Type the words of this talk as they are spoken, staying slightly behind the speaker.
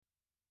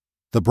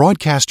The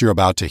broadcast you're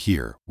about to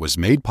hear was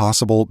made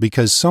possible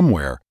because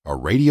somewhere a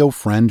radio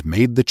friend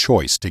made the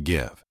choice to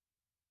give.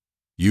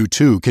 You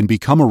too can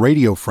become a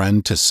radio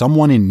friend to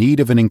someone in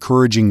need of an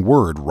encouraging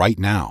word right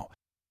now.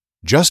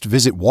 Just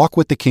visit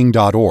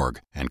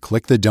walkwiththeking.org and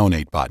click the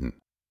donate button.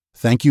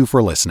 Thank you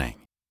for listening.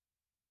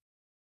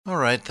 All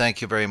right, thank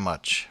you very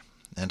much.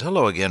 And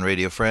hello again,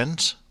 radio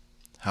friends.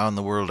 How in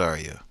the world are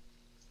you?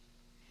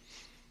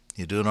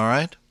 You doing all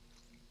right?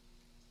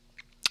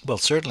 Well,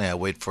 certainly I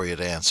wait for you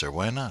to answer.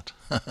 Why not?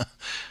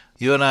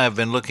 You and I have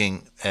been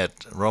looking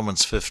at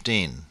Romans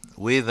 15.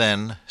 We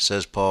then,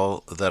 says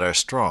Paul, that are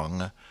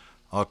strong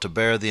ought to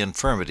bear the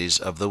infirmities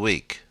of the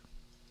weak,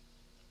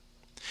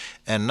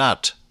 and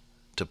not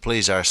to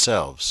please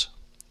ourselves.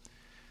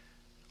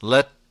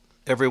 Let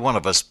every one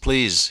of us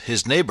please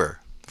his neighbor,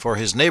 for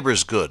his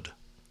neighbor's good,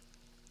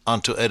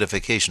 unto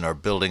edification or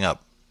building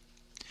up.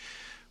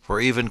 For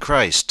even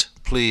Christ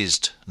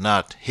pleased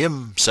not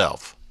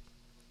himself,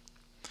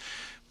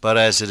 but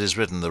as it is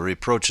written, the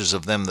reproaches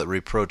of them that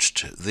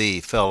reproached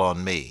thee fell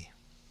on me.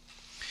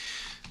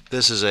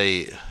 This is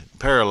a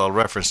parallel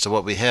reference to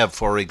what we have,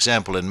 for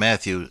example, in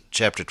Matthew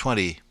chapter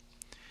 20,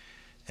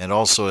 and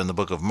also in the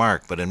book of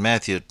Mark. But in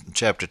Matthew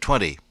chapter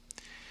 20,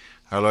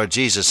 our Lord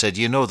Jesus said,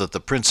 "You know that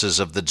the princes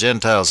of the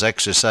Gentiles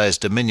exercise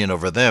dominion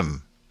over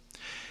them,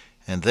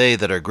 and they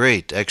that are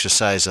great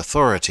exercise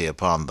authority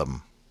upon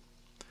them.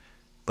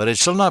 But it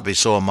shall not be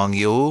so among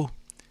you.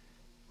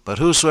 But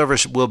whosoever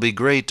will be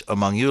great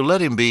among you,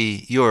 let him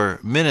be your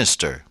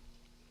minister.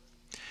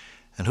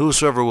 And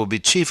whosoever will be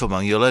chief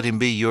among you, let him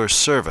be your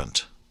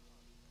servant.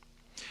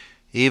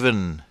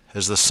 Even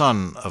as the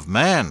Son of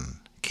Man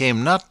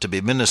came not to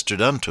be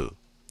ministered unto,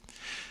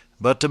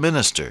 but to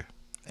minister,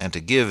 and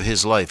to give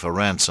his life a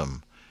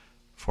ransom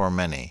for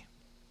many."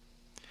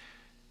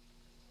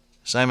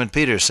 Simon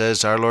Peter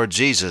says our Lord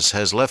Jesus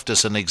has left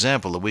us an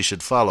example that we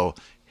should follow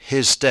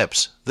his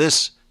steps.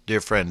 This, dear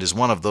friend, is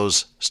one of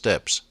those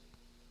steps.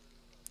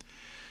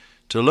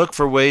 To look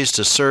for ways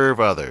to serve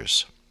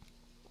others.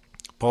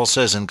 Paul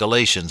says in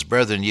Galatians,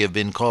 "Brethren, ye have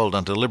been called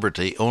unto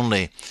liberty,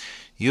 only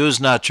use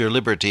not your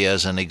liberty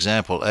as an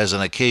example, as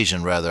an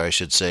occasion, rather, I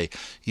should say.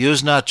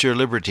 Use not your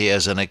liberty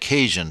as an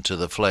occasion to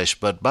the flesh,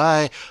 but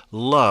by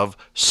love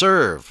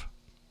serve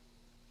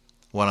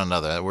one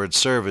another." That word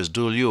serve is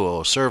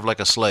douliuo, serve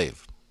like a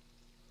slave.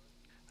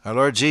 Our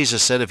Lord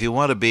Jesus said, if you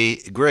want to be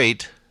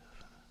great,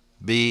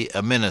 be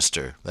a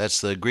minister.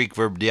 That's the Greek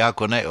verb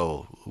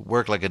diakoneo,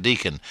 work like a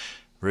deacon,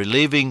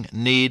 relieving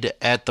need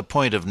at the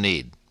point of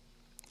need.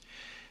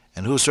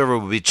 And whosoever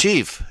will be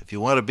chief, if you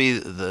want to be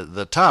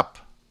the top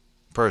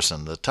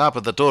person, the top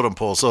of the totem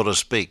pole, so to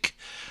speak,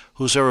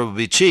 whosoever will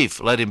be chief,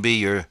 let him be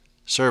your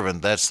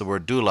servant. That's the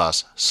word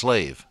doulos,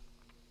 slave.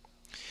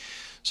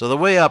 So the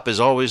way up is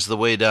always the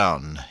way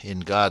down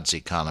in God's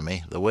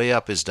economy. The way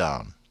up is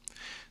down.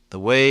 The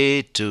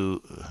way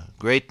to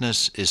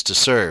greatness is to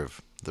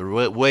serve. The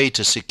way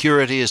to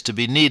security is to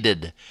be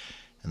needed.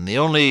 And the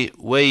only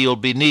way you'll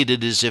be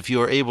needed is if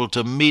you are able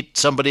to meet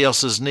somebody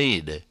else's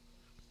need.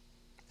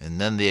 And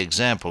then the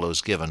example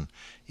is given,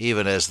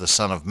 even as the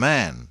Son of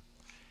Man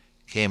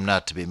came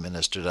not to be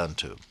ministered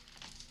unto.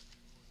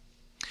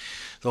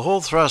 The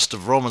whole thrust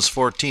of Romans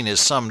 14 is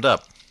summed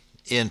up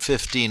in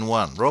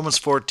 15:1. Romans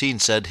 14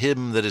 said,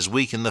 "Him that is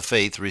weak in the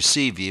faith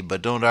receive ye,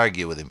 but don't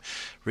argue with him."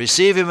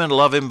 Receive him and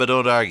love him, but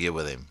don't argue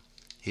with him.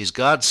 He's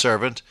God's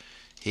servant.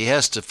 He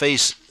has to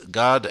face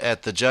God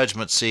at the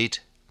judgment seat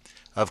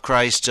of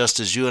Christ, just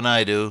as you and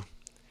I do.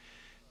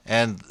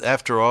 And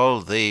after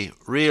all, the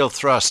real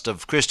thrust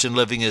of Christian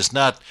living is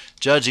not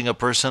judging a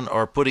person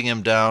or putting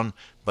him down,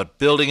 but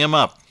building him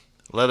up.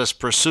 Let us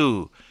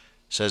pursue,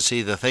 says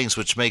he, the things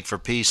which make for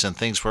peace and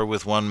things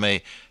wherewith one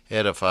may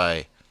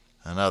edify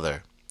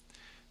another.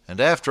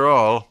 And after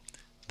all,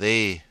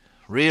 the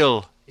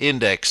real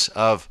index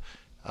of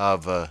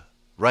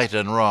right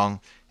and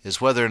wrong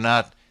is whether or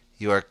not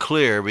you are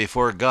clear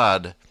before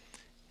God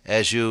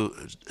as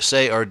you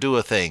say or do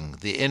a thing.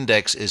 The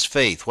index is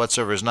faith.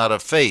 Whatsoever is not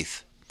of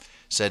faith,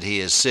 said he,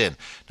 is sin.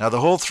 Now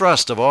the whole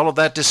thrust of all of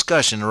that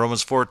discussion in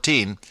Romans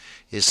 14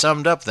 is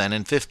summed up then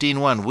in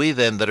 15:1. We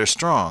then that are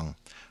strong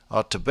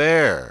ought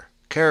to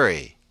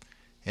carry,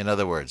 in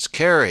other words,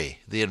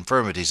 carry the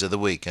infirmities of the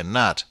weak, and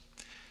not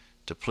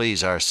to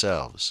please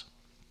ourselves.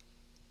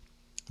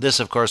 This,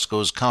 of course,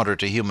 goes counter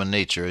to human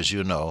nature, as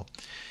you know,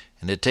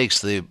 and it takes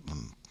the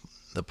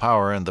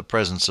power and the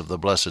presence of the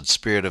blessed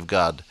Spirit of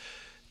God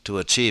to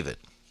achieve it.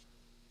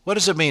 What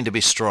does it mean to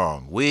be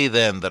strong? We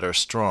then that are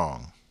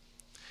strong.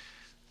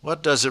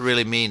 What does it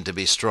really mean to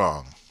be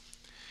strong?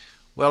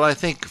 Well, I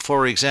think,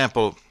 for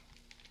example,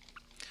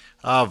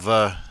 of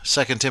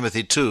 2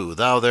 Timothy 2,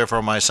 "Thou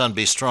therefore, my son,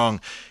 be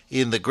strong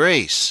in the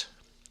grace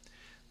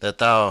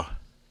that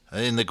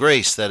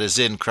is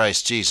in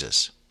Christ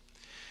Jesus."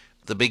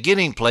 The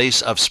beginning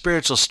place of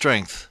spiritual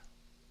strength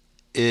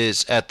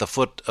is at the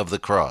foot of the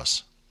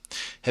cross.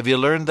 Have you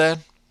learned that?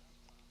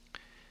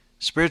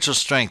 Spiritual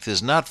strength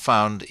is not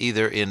found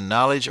either in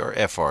knowledge or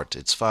effort.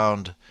 It's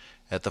found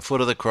at the foot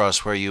of the cross,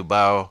 where you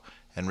bow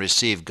and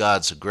receive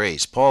God's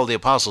grace. Paul the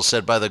Apostle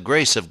said, "By the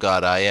grace of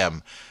God I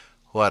am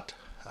what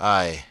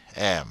I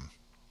am."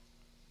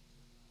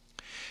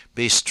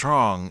 Be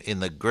strong in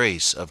the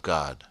grace of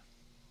God.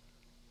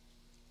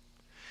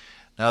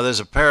 Now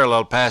there's a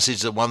parallel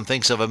passage that one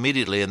thinks of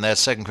immediately, and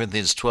that's 2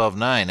 Corinthians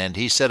 12:9. "And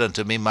he said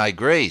unto me, My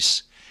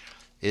grace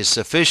is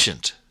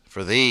sufficient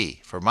for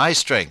thee, for my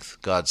strength,"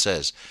 God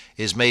says,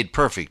 "is made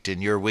perfect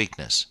in your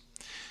weakness."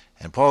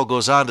 And Paul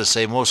goes on to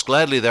say, "Most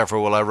gladly therefore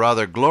will I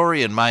rather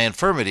glory in my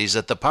infirmities,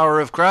 that the power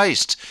of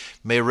Christ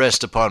may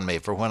rest upon me.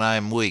 For when I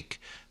am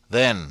weak,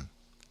 then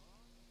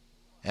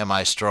am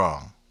I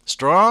strong."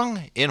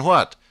 Strong in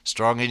what?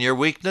 Strong in your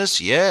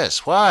weakness? Yes.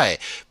 Why?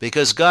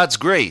 Because God's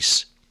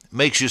grace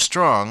makes you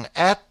strong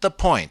at the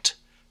point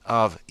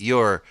of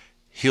your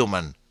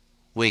human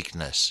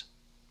weakness.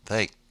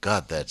 Thank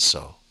God that's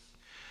so.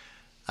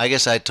 I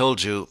guess I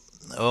told you,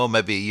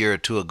 maybe a year or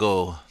two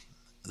ago,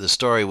 the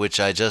story which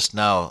I just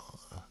now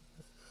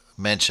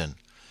mentioned.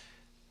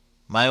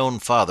 My own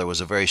father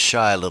was a very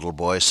shy little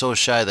boy, so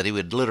shy that he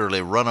would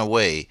literally run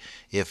away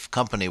if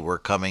company were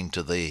coming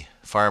to the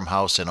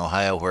farmhouse in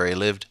Ohio where he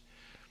lived.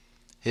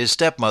 His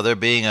stepmother,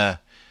 being a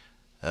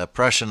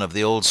Prussian of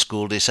the old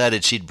school,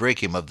 decided she'd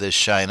break him of this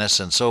shyness,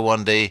 and so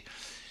one day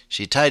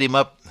she tied him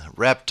up,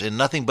 wrapped in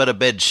nothing but a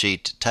bed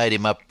sheet, tied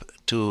him up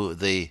to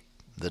the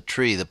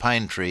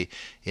pine tree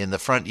in the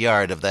front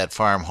yard of that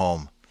farm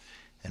home,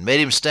 and made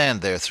him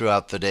stand there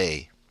throughout the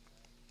day.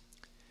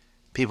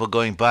 People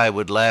going by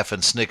would laugh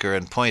and snicker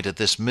and point at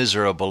this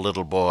miserable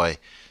little boy,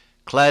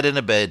 clad in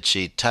a bed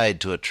sheet,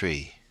 tied to a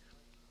tree.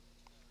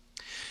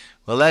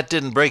 Well, that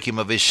didn't break him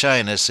of his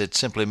shyness. It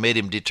simply made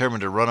him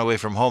determined to run away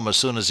from home as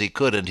soon as he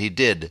could, and he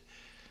did.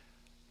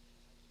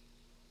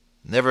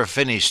 Never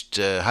finished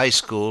high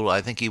school.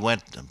 I think he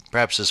went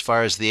perhaps as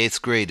far as the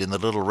 8th grade in the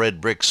little red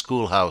brick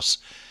schoolhouse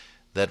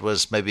that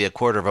was maybe a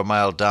quarter of a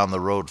mile down the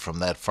road from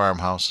that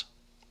farmhouse.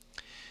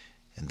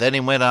 And then he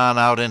went on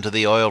out into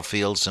the oil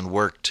fields and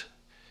worked,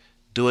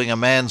 doing a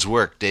man's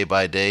work day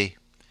by day.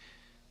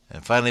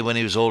 And finally, when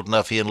he was old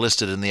enough, he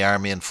enlisted in the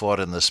army and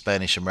fought in the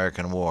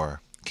Spanish-American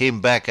War.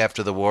 Came back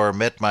after the war,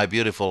 met my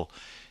beautiful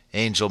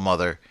angel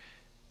mother,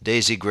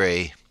 Daisy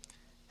Gray,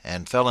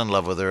 and fell in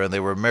love with her, and they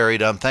were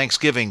married on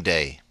Thanksgiving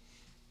Day.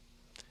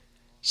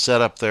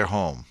 Set up their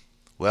home.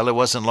 Well, it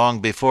wasn't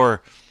long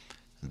before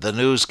the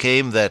news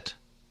came that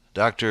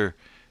Dr.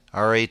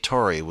 R.A.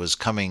 Torrey was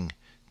coming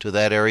to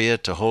that area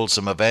to hold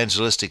some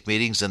evangelistic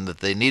meetings, and that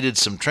they needed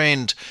some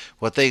trained,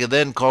 what they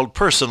then called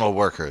personal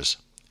workers,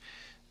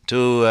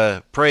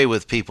 to pray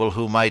with people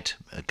who might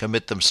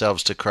commit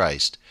themselves to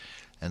Christ.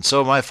 And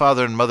so my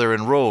father and mother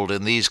enrolled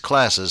in these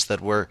classes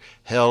that were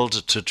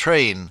held to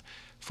train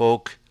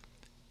folk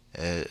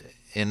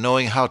in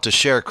knowing how to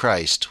share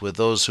Christ with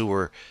those who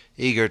were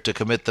eager to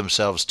commit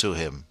themselves to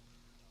him.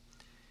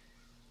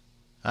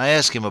 I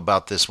asked him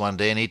about this one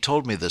day, and he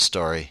told me the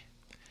story.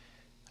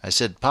 I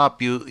said, "Pop,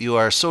 you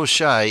are so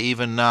shy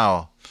even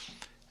now.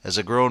 As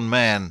a grown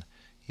man,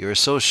 you're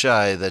so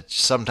shy that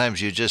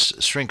sometimes you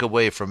just shrink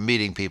away from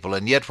meeting people,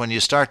 and yet when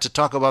you start to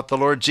talk about the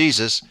Lord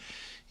Jesus,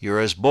 you're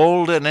as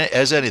bold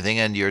as anything,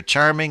 and you're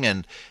charming,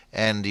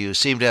 and you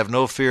seem to have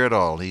no fear at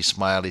all." He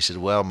smiled. He said,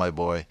 "Well, my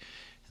boy,"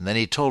 and then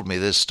he told me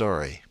this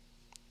story.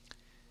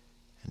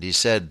 And he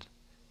said,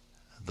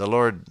 "The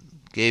Lord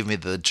gave me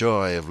the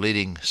joy of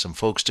leading some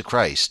folks to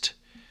Christ,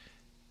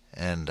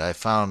 and I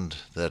found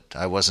that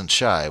I wasn't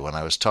shy when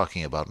I was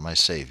talking about my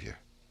Savior."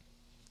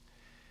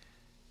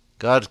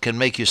 God can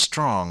make you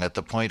strong at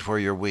the point where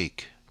you're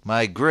weak.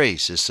 "My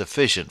grace is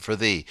sufficient for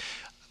thee."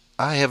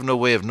 I have no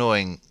way of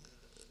knowing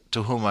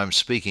to whom I'm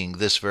speaking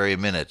this very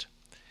minute.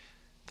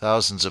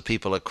 Thousands of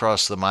people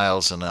across the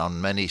miles and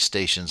on many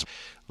stations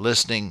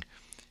listening,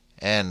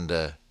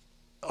 and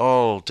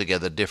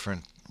altogether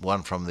different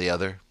one from the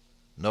other.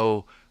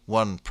 No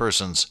one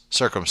person's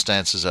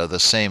circumstances are the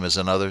same as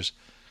another's.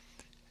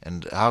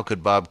 And how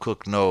could Bob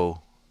Cook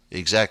know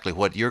exactly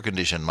what your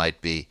condition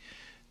might be?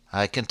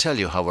 I can tell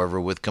you, however,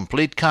 with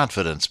complete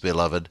confidence,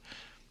 beloved,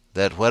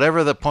 that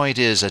whatever the point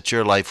is at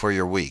your life where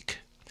you're weak,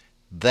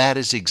 that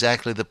is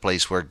exactly the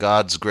place where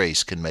God's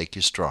grace can make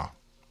you strong.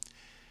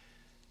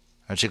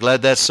 Aren't you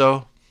glad that's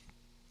so?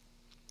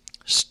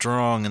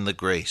 Strong in the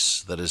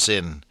grace that is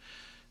in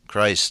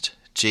Christ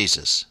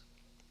Jesus.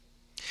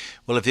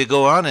 Well, if you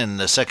go on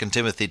in 2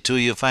 Timothy 2,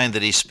 you find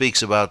that he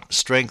speaks about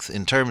strength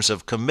in terms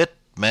of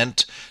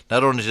commitment,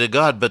 not only to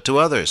God, but to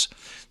others.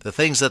 "The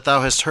things that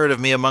thou hast heard of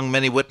me among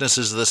many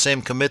witnesses, the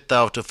same commit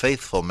thou to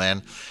faithful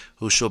men,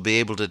 who shall be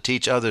able to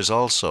teach others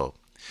also."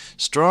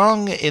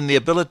 Strong in the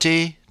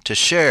ability to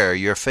share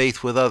your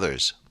faith with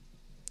others.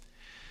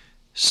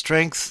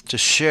 Strength to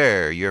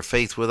share your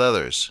faith with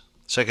others.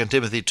 2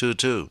 Timothy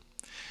 2:2.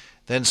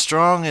 Then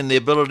strong in the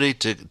ability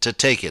to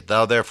take it.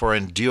 "Thou therefore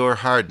endure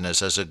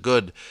hardness as a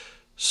good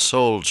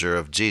soldier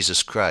of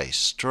Jesus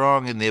Christ."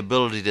 Strong in the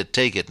ability to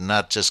take it and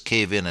not just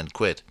cave in and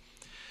quit.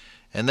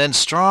 And then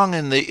strong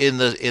in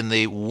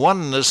the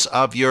oneness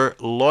of your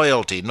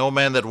loyalty. "No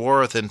man that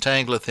warreth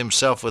entangleth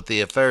himself with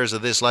the affairs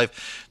of this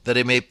life, that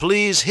he may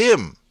please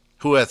him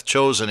Who hath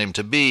chosen him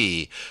to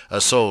be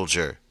a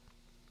soldier?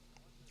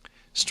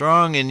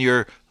 Strong in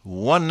your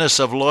oneness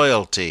of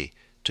loyalty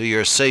to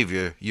your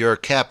Savior, your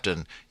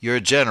captain, your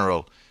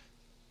general,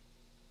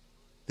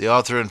 the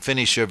author and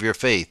finisher of your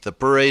faith, the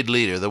parade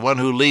leader, the one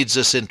who leads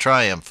us in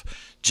triumph,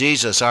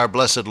 Jesus, our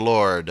blessed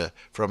Lord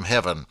from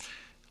heaven.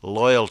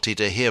 Loyalty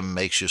to him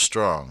makes you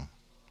strong.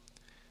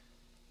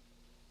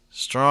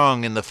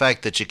 Strong in the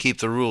fact that you keep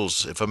the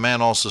rules. If a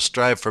man also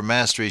strive for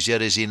masteries,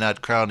 yet is he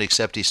not crowned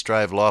except he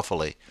strive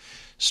lawfully.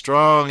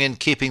 Strong in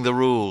keeping the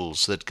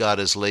rules that God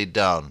has laid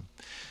down.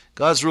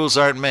 God's rules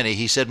aren't many.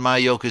 He said, my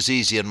yoke is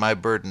easy and my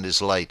burden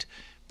is light.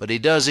 But he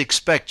does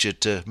expect you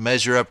to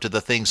measure up to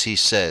the things he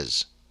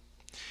says.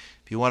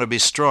 If you want to be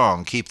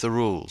strong, keep the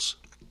rules.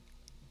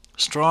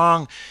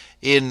 Strong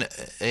in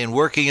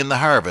working in the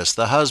harvest.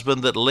 The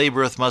husband that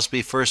laboreth must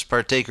be first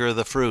partaker of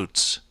the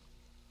fruits.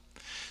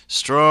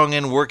 Strong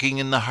in working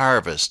in the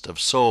harvest of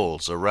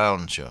souls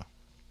around you.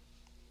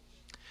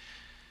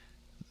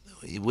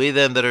 We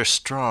then that are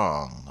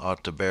strong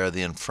ought to bear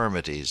the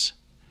infirmities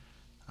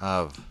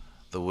of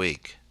the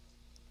weak.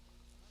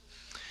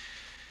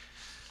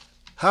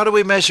 How do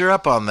we measure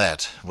up on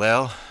that?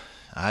 Well,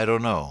 I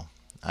don't know.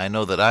 I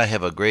know that I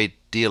have a great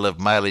deal of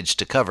mileage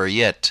to cover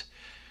yet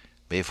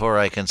before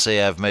I can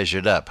say I've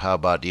measured up. How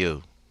about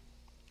you?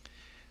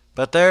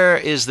 But there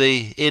is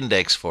the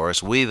index for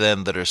us. We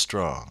then that are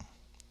strong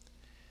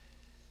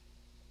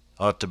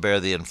ought to bear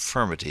the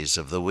infirmities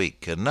of the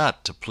weak, and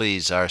not to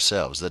please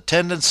ourselves. The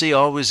tendency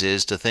always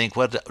is to think,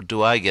 what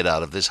do I get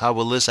out of this? How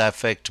will this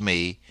affect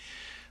me?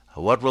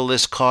 What will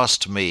this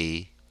cost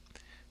me?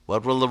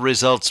 What will the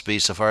results be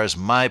so far as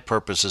my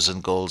purposes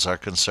and goals are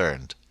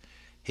concerned?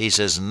 He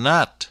says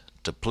not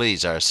to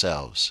please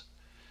ourselves,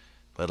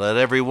 but let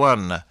every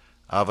one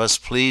of us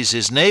please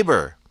his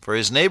neighbor for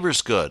his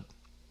neighbor's good,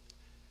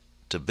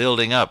 to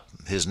building up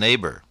his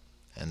neighbor.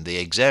 And the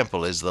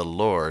example is the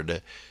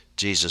Lord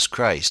Jesus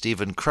Christ.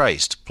 Even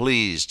Christ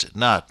pleased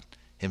not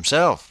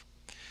himself.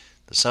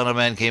 The Son of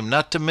Man came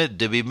not to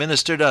be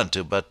ministered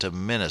unto, but to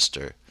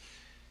minister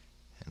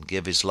and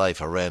give his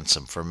life a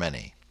ransom for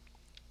many.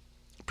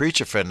 A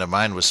preacher friend of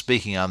mine was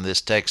speaking on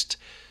this text,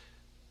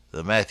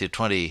 the Matthew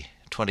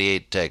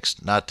 20:28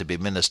 text, not to be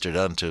ministered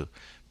unto,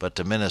 but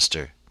to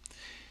minister.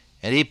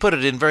 And he put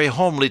it in very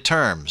homely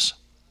terms.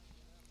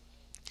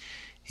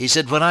 He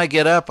said, when I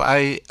get up,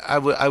 I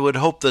would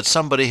hope that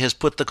somebody has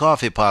put the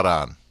coffee pot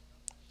on.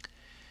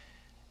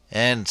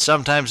 And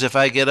sometimes if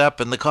I get up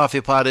and the coffee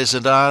pot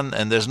isn't on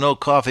and there's no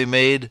coffee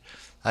made,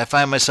 I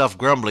find myself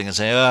grumbling and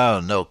saying, oh,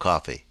 no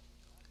coffee.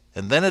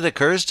 And then it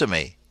occurs to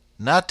me,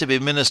 not to be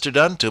ministered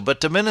unto,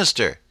 but to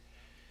minister.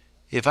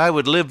 If I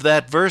would live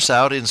that verse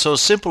out in so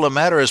simple a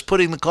matter as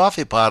putting the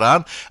coffee pot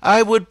on,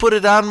 I would put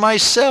it on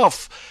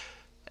myself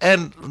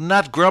and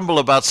not grumble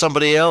about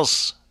somebody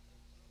else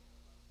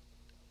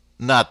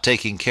not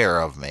taking care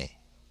of me.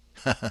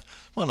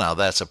 Well, now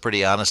that's a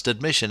pretty honest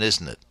admission,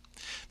 isn't it?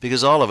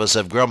 Because all of us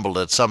have grumbled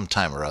at some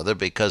time or other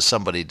because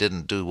somebody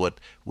didn't do what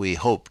we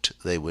hoped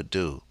they would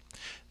do.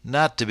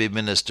 Not to be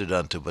ministered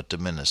unto, but to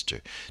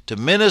minister. To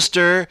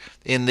minister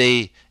in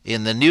the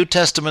New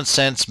Testament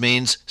sense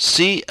means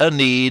see a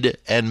need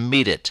and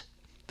meet it.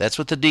 That's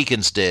what the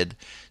deacons did.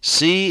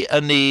 See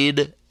a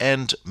need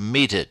and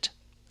meet it.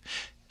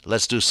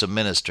 Let's do some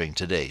ministering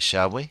today,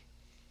 shall we?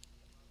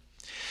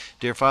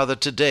 Dear Father,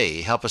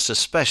 today help us to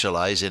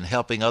specialize in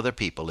helping other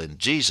people. In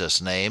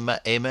Jesus' name,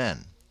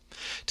 amen.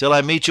 Till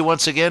I meet you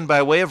once again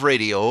by way of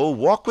radio,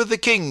 walk with the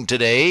King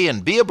today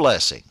and be a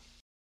blessing.